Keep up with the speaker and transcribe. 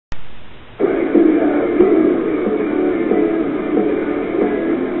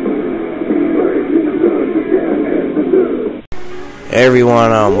Hey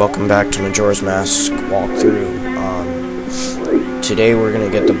everyone, welcome back to Majora's Mask walkthrough. Today we're gonna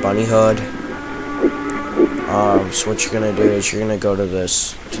get the bunny hood. So what you're gonna do is you're gonna go to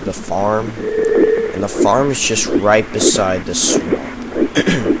the farm, and the farm is just right beside the swamp,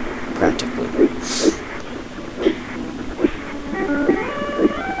 practically.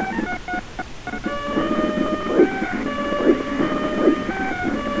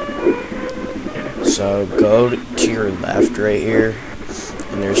 So go to your left right here,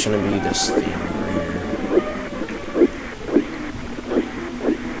 and there's going to be this thing over here.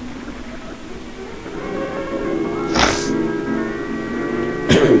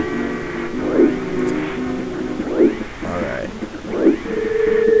 Alright.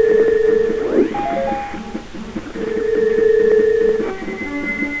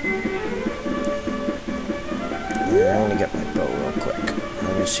 I'm going to get my bow real quick. I'm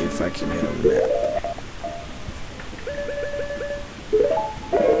going to see if I can get a map.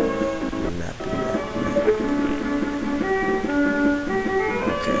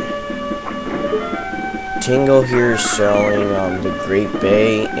 Tingle here is selling the Great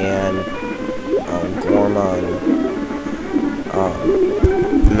Bay and Gorman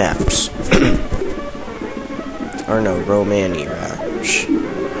maps. Or no, Romani Ranch.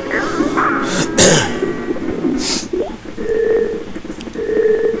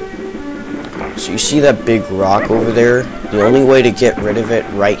 So you see that big rock over there? The only way to get rid of it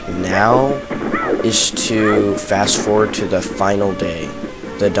right now is to fast forward to the final day.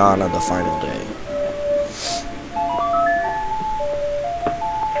 The dawn of the final day.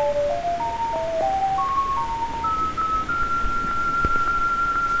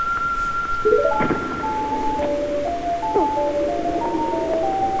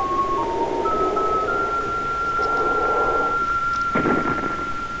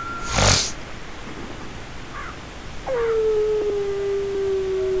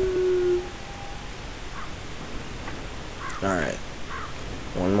 Alright,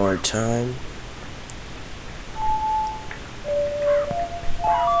 one more time.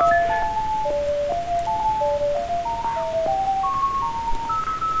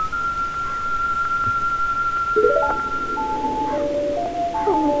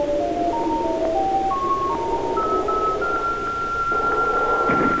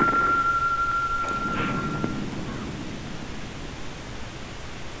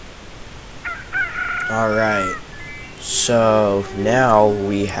 Alright. So now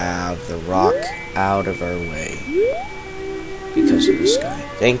we have the rock out of our way because of this guy.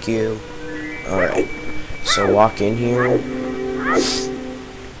 Thank you. Alright, so walk in here.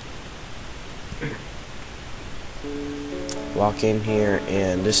 Walk in here,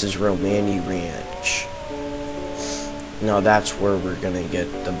 and this is Romani Ranch. Now that's where we're gonna get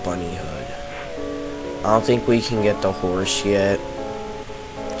the bunny hood. I don't think we can get the horse yet,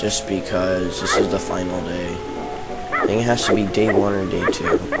 just because this is the final day. I think it has to be day 1 or day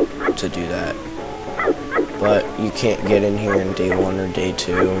 2 to do that. But you can't get in here in day 1 or day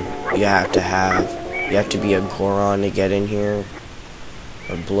 2. You have to be a Goron to get in here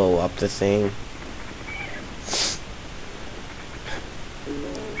or blow up the thing.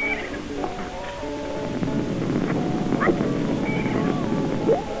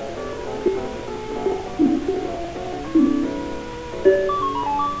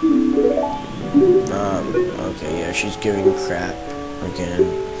 Okay, yeah, she's giving crap again.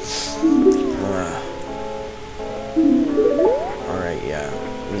 Alright, yeah.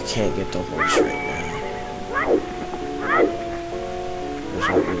 We can't get the horse right now. There's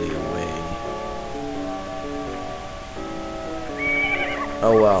not really a way.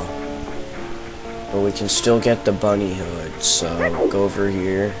 Oh well. But we can still get the bunny hood, so go over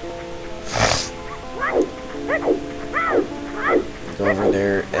here. Go over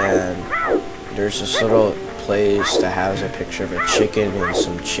there, and there's this little place that has a picture of a chicken and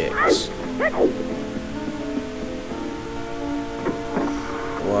some chicks.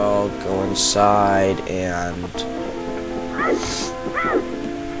 Well, go inside, and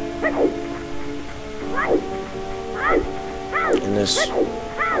in this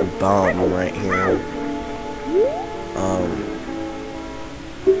bum right here,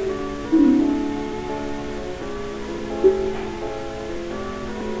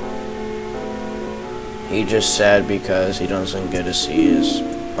 he just sad because he doesn't get to see his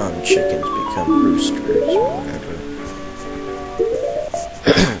chickens become roosters or whatever.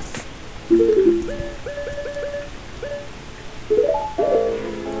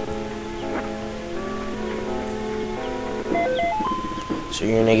 So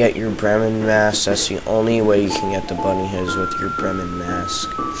you're gonna get your Bremen mask. That's the only way you can get the bunny hoods with your Bremen mask.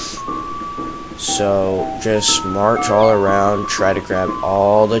 So just march all around, try to grab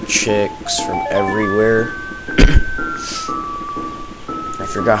all the chicks from everywhere. I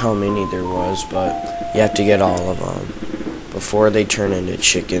forgot how many there was, but you have to get all of them before they turn into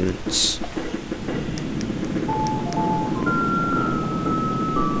chickens.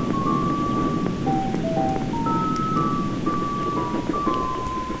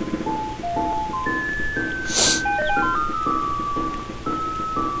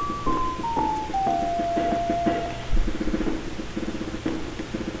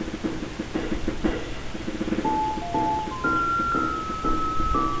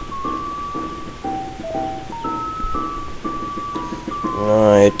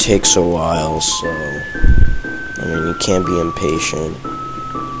 It takes a while, so I mean, you can't be impatient.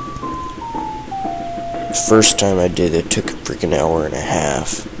 The first time I did it took a freaking hour and a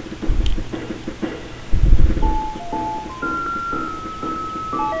half.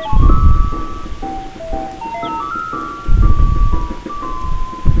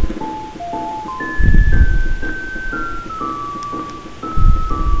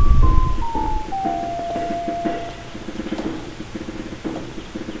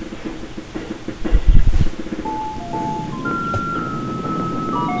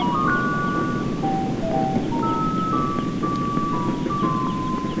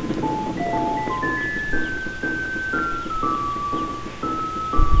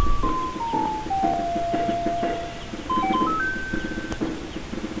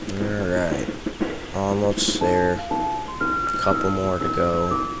 Alright, almost there. A couple more to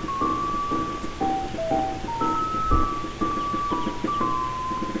go.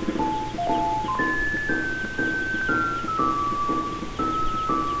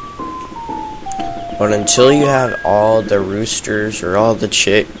 But until you have all the roosters or all the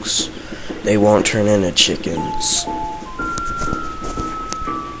chicks, they won't turn into chickens.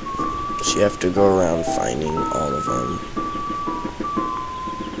 So you have to go around finding all of them.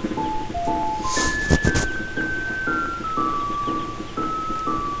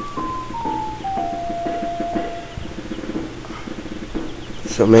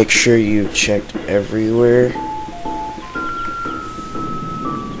 So make sure you checked everywhere.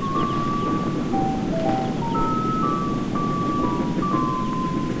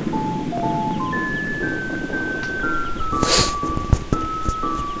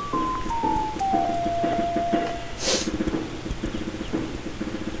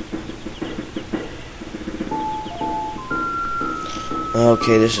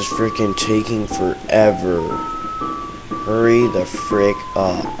 Okay, this is freaking taking forever. Hurry the frick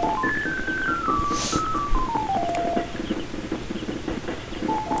up.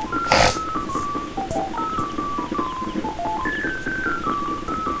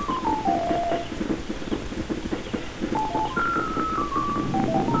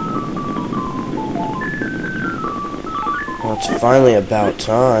 Well, it's finally about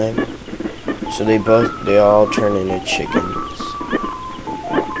time. So they all turn into chickens.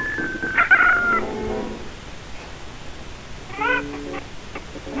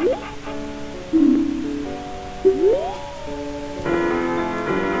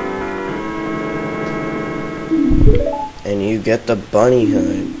 And you get the bunny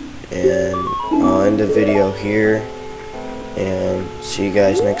hood. And I'll end the video here. And see you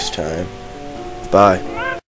guys next time. Bye.